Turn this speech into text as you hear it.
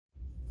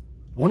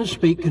I want to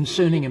speak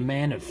concerning a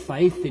man of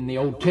faith in the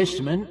Old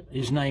Testament.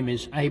 His name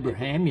is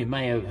Abraham. You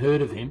may have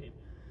heard of him.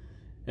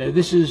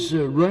 This is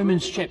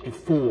Romans chapter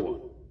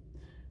 4.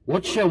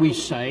 What shall we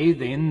say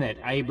then that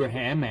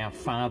Abraham, our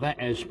father,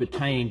 as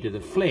pertaining to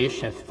the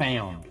flesh, hath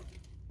found?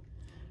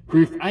 For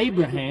if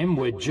Abraham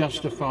were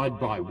justified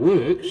by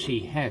works,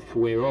 he hath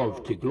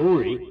whereof to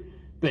glory,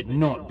 but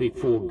not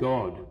before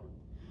God.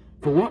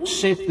 For what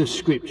saith the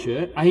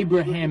Scripture?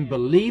 Abraham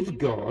believed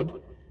God,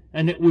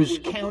 and it was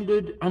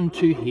counted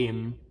unto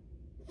him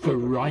for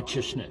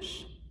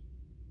righteousness.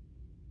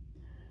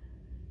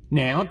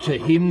 Now to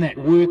him that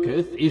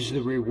worketh is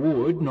the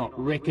reward not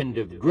reckoned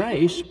of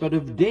grace, but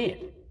of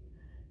debt.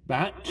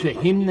 But to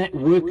him that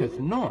worketh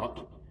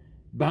not,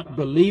 but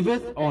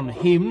believeth on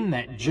him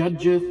that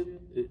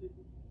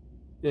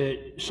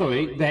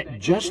that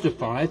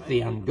justifieth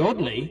the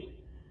ungodly,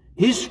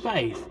 his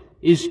faith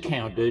is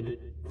counted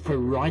for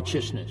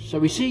righteousness. So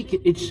we see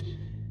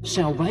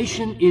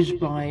salvation is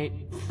by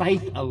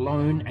faith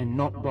alone and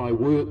not by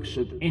works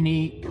of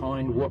any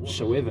kind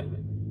whatsoever.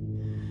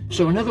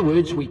 So in other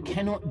words, we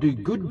cannot do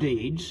good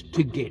deeds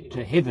to get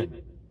to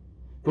heaven.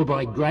 For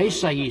by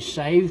grace are ye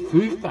saved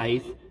through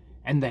faith,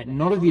 and that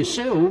not of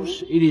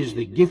yourselves, it is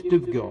the gift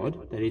of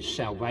God. That is,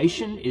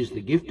 salvation is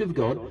the gift of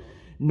God,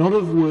 not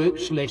of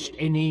works, lest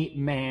any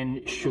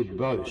man should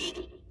boast.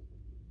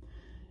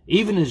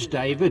 Even as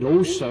David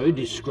also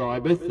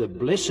describeth the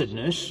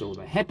blessedness or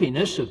the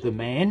happiness of the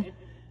man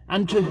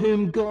unto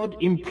whom God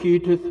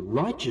imputeth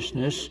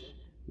righteousness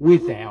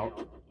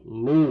without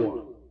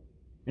law.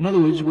 In other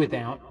words,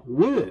 without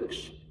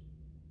works.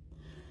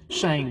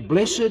 Saying,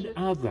 blessed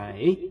are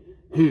they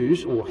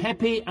whose, or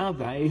happy are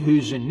they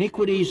whose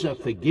iniquities are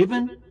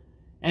forgiven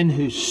and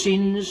whose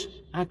sins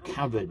are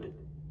covered.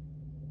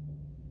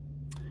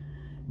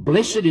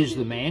 Blessed is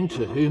the man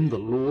to whom the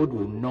Lord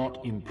will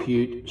not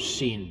impute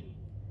sin.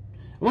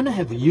 I want to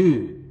have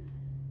you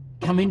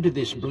come into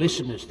this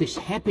blessedness, this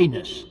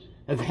happiness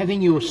of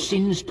having your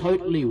sins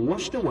totally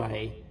washed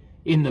away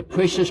in the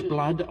precious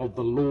blood of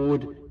the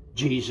Lord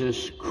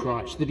Jesus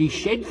Christ, that he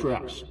shed for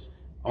us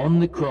on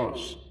the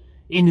cross,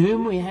 in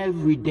whom we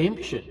have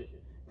redemption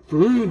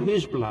through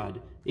his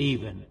blood,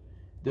 even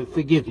the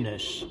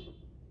forgiveness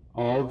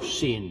of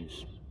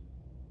sins.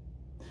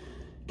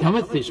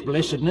 Cometh this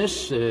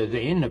blessedness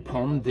then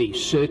upon the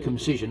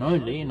circumcision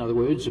only, in other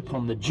words,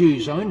 upon the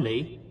Jews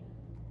only,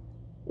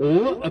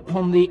 or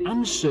upon the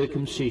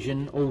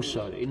uncircumcision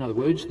also, in other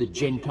words, the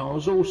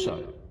Gentiles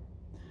also.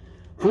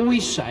 For we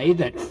say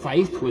that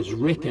faith was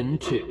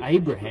reckoned to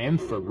Abraham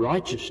for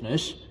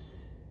righteousness.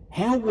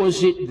 How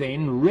was it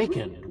then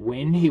reckoned,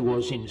 when he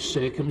was in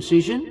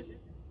circumcision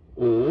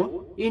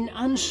or in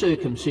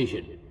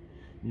uncircumcision?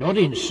 Not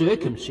in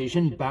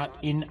circumcision, but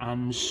in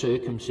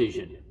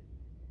uncircumcision.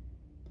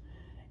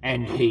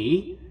 And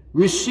he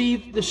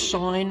received the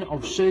sign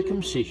of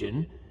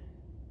circumcision,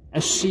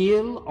 a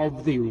seal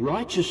of the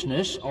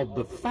righteousness of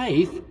the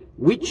faith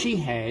which he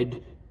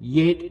had,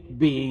 yet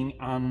being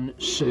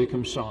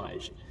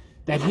uncircumcised,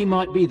 that he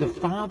might be the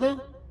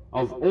father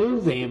of all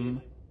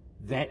them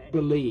that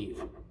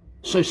believe.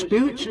 So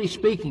spiritually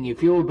speaking,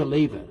 if you're a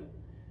believer,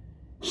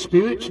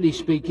 spiritually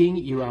speaking,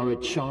 you are a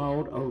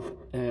child of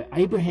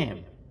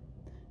Abraham,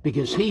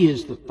 because he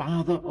is the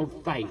father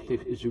of faith,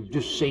 as we've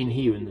just seen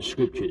here in the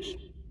Scriptures.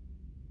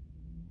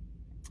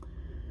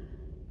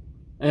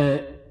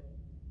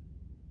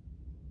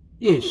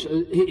 Yes,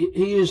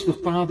 he is the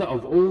father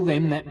of all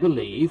them that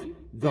believe,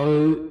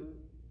 though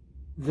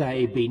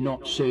they be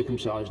not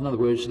circumcised. In other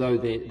words, though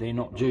they're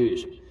not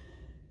Jews.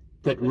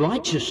 That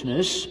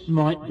righteousness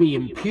might be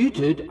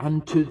imputed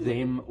unto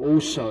them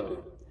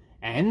also,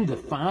 and the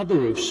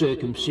father of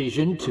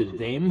circumcision to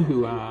them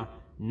who are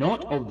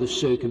not of the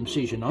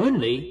circumcision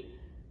only,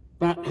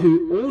 but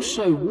who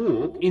also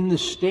walk in the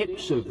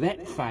steps of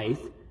that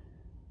faith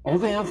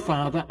of our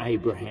father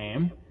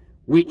Abraham,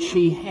 which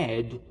he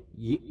had,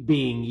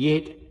 being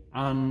yet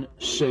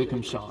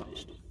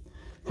uncircumcised.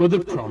 For the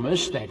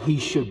promise that he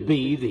should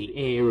be the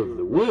heir of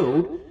the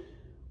world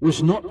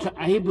was not to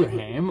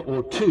Abraham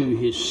or to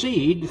his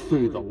seed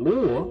through the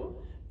law,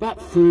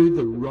 but through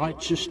the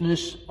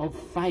righteousness of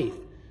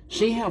faith.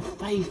 See how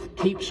faith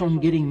keeps on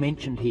getting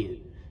mentioned here,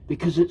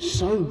 because it's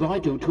so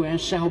vital to our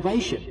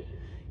salvation.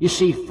 You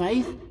see,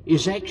 faith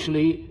is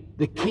actually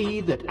the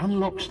key that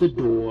unlocks the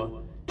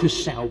door to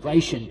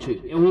salvation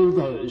to all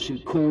those who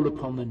call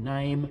upon the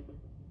name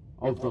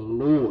of the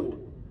Lord.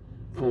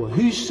 For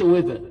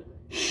whosoever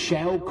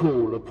shall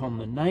call upon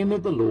the name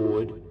of the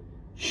Lord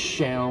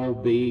shall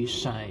be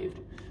saved.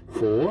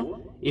 For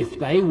if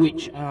they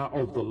which are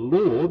of the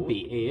law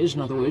be heirs,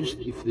 in other words,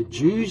 if the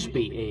Jews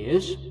be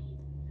heirs,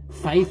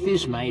 faith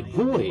is made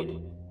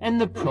void, and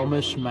the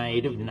promise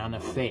made of none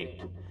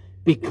effect,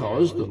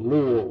 because the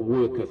law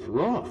worketh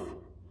wrath.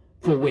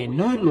 For where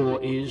no law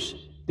is,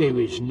 there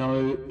is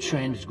no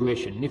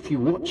transgression. If you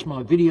watch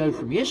my video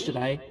from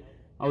yesterday,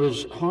 I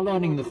was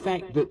highlighting the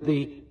fact that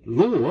the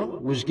law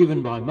was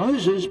given by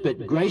Moses,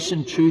 but grace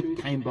and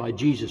truth came by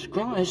Jesus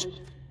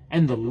Christ,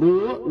 and the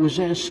law was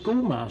our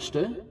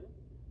schoolmaster.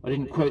 I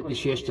didn't quote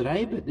this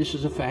yesterday, but this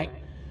is a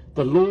fact.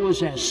 The law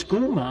is our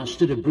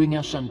schoolmaster to bring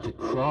us unto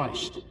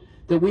Christ,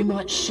 that we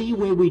might see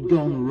where we'd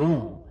gone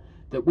wrong,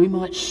 that we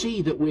might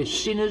see that we're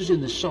sinners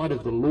in the sight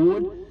of the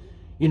Lord.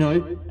 You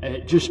know,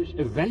 just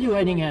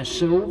evaluating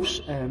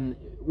ourselves,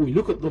 we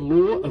look at the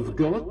law of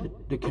God,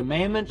 the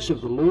commandments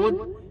of the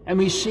Lord, and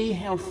we see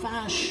how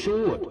far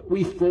short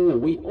we fall.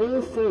 We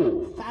all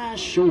fall far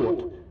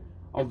short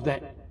of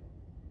that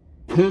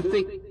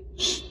perfect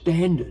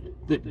standard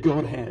that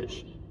God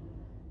has.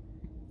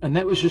 And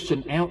that was just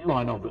an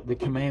outline of it, the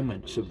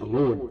commandments of the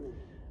Lord.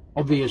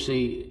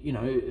 Obviously, you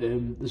know,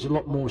 there's a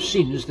lot more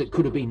sins that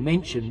could have been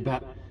mentioned,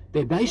 but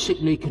they're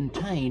basically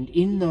contained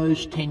in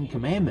those 10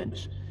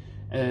 commandments,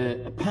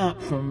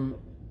 apart from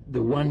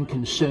the one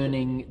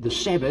concerning the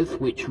Sabbath,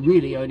 which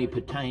really only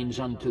pertains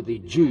unto the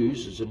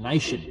Jews as a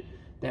nation.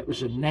 That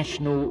was a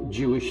national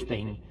Jewish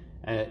thing,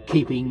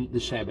 keeping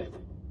the Sabbath.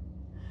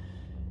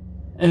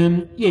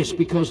 Yes,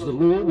 because the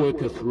law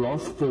worketh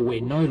wrath, for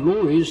where no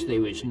law is,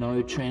 there is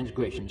no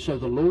transgression. So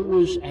the law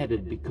was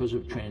added because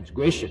of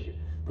transgression.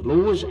 The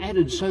law was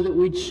added so that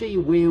we'd see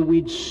where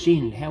we'd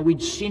sinned, how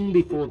we'd sinned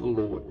before the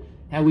Lord,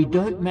 how we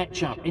don't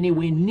match up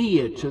anywhere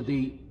near to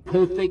the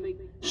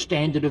perfect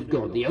standard of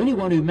God. The only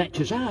one who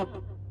matches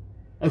up,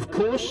 of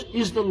course,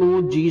 is the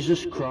Lord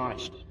Jesus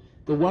Christ,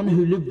 the one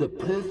who lived the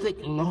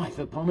perfect life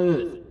upon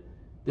earth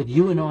that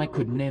you and I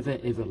could never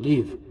ever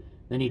live.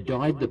 Then he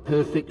died the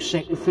perfect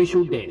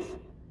sacrificial death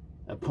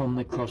upon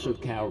the cross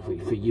of Calvary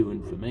for you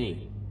and for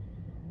me.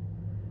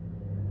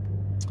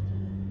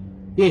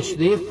 Yes,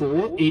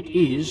 therefore it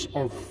is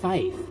of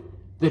faith,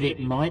 that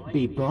it might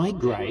be by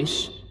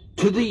grace,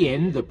 to the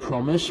end the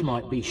promise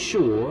might be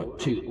sure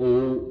to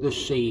all the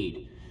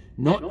seed,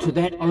 not to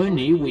that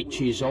only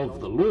which is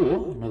of the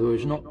law, in other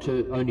words, not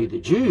to only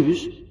the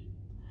Jews,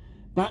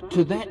 but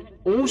to that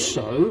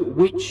also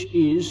which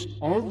is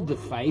of the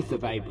faith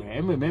of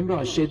Abraham. Remember,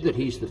 I said that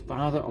he's the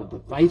father of the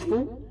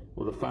faithful,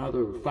 or the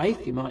father of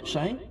faith, you might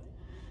say,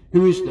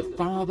 who is the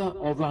father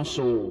of us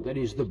all, that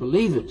is, the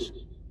believers.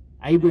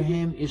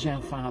 Abraham is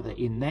our father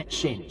in that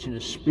sense, in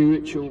a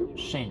spiritual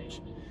sense.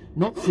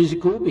 Not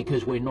physical,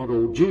 because we're not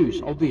all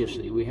Jews.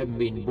 Obviously, we haven't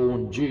been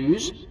born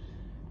Jews.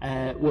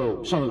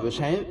 Well, some of us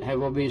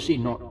have obviously,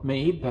 not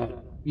me,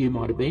 but you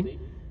might have been.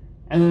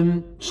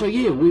 So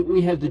yeah,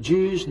 we have the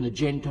Jews and the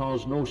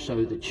Gentiles and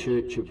also the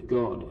Church of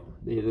God.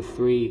 They're the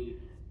three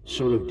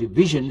sort of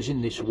divisions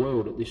in this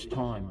world at this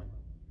time.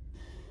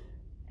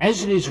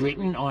 As it is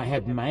written, I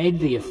have made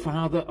thee a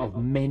father of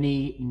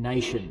many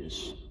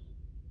nations.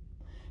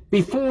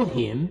 Before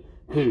him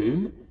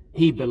whom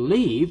he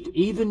believed,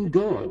 even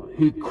God,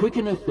 who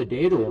quickeneth the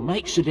dead, or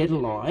makes the dead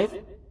alive,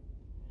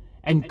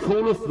 and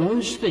calleth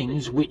those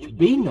things which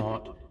be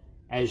not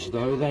as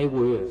though they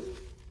were.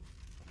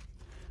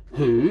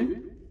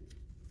 Who,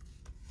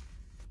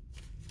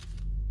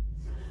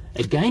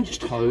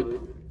 against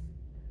hope,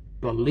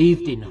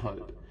 believed in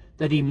hope,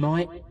 that he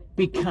might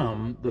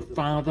become the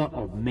father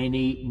of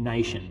many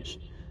nations,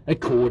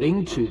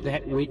 according to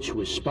that which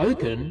was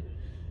spoken,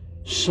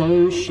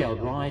 so shall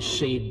thy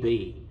seed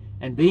be.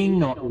 And being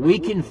not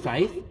weak in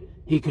faith,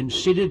 he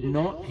considered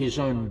not his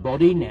own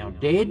body now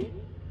dead,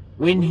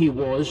 when he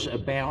was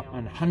about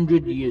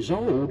 100 years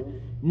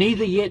old,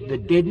 neither yet the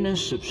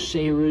deadness of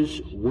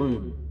Sarah's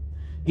womb.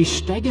 He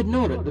staggered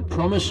not at the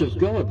promise of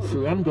God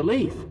through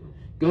unbelief.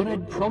 God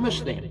had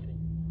promised them.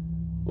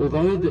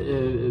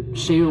 Although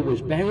Sarah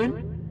was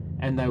barren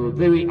and they were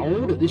very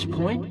old at this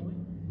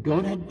point,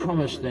 God had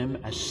promised them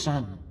a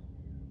son.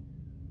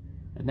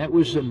 And that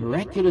was a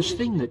miraculous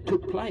thing that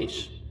took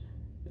place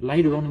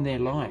later on in their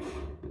life.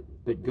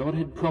 But God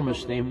had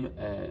promised them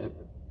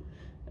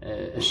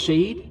a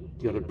seed.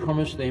 God had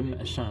promised them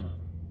a son.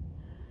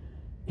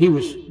 He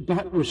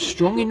was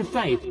strong in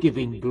faith,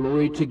 giving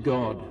glory to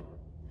God,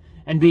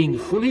 and being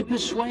fully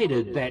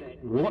persuaded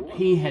that what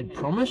he had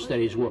promised, that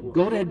is, what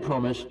God had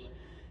promised,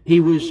 he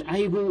was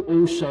able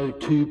also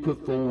to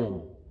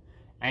perform.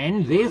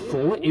 And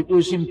therefore it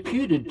was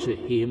imputed to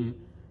him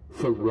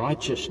for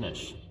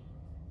righteousness.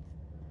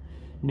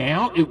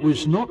 Now it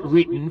was not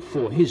written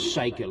for his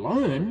sake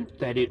alone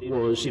that it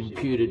was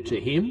imputed to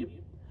him,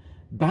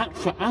 but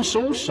for us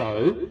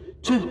also,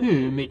 to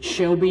whom it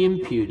shall be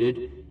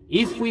imputed,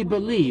 if we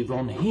believe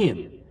on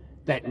him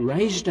that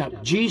raised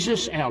up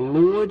Jesus our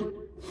Lord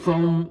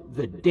from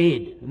the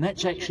dead. And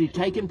that's actually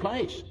taken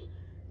place.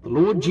 The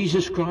Lord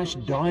Jesus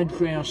Christ died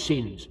for our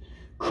sins.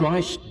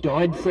 Christ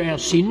died for our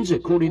sins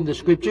according to the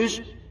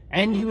Scriptures,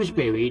 and he was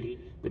buried.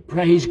 But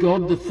praise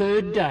God, the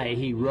third day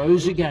he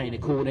rose again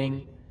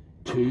according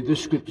to the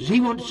Scriptures. He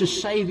wants to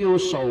save your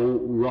soul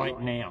right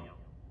now.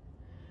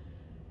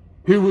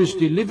 Who was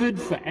delivered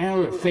for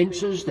our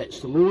offences,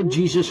 that's the Lord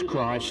Jesus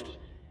Christ,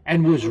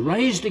 and was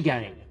raised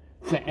again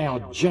for our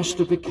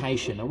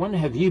justification. I wonder,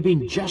 have you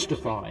been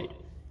justified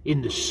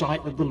in the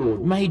sight of the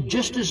Lord, made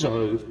just as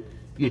though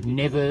you'd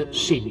never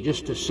sinned,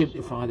 just to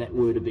simplify that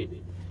word a bit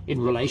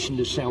in relation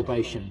to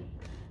salvation?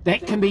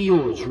 That can be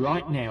yours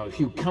right now if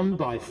you come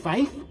by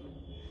faith,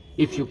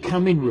 if you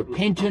come in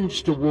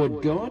repentance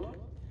toward God,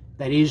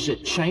 that is a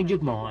change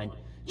of mind,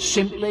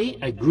 Simply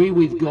agree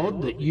with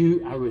God that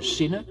you are a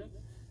sinner,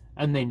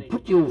 and then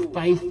put your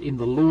faith in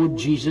the Lord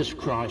Jesus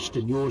Christ,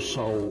 and your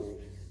soul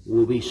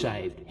will be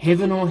saved.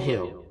 Heaven or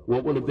hell,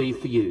 what will it be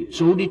for you?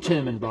 It's all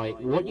determined by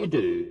what you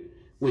do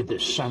with the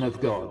Son of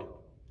God.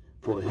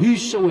 For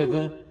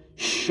whosoever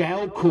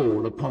shall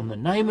call upon the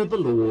name of the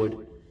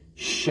Lord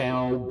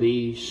shall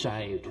be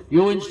saved. If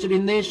you're interested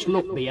in this,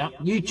 look me up,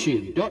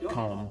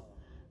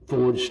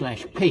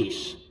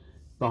 youtube.com/peace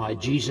by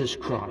Jesus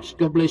Christ.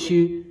 God bless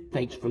you.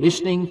 Thanks for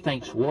listening.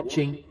 Thanks for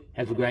watching.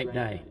 Have a great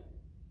day.